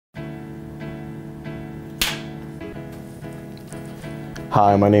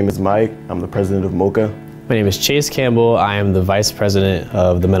Hi, my name is Mike. I'm the president of MOCA. My name is Chase Campbell. I am the vice president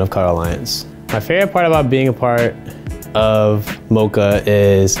of the Men of Color Alliance. My favorite part about being a part of MOCA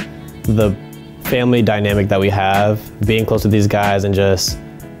is the family dynamic that we have, being close to these guys and just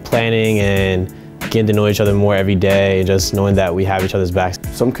planning and getting to know each other more every day, and just knowing that we have each other's backs.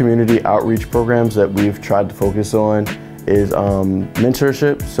 Some community outreach programs that we've tried to focus on is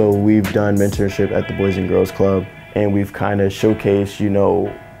mentorship. So we've done mentorship at the Boys and Girls Club, and we've kind of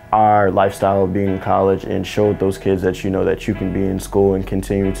showcased, our lifestyle of being in college and showed those kids that, that you can be in school and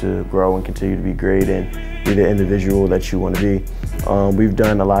continue to grow and continue to be great and be the individual that you want to be. We've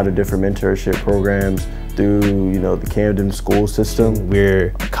done a lot of different mentorship programs through, the Camden school system.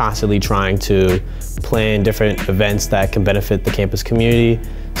 We're constantly trying to plan different events that can benefit the campus community.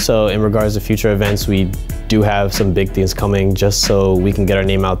 So in regards to future events, we do have some big things coming just so we can get our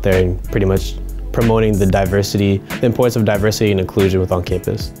name out there and pretty much promoting the importance of diversity and inclusion within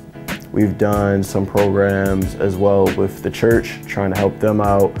campus. We've done some programs as well with the church, trying to help them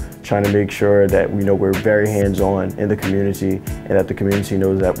out, trying to make sure that we're very hands-on in the community and that the community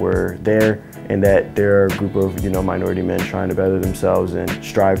knows that we're there and that they're a group of minority men trying to better themselves and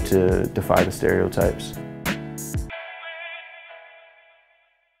strive to defy the stereotypes.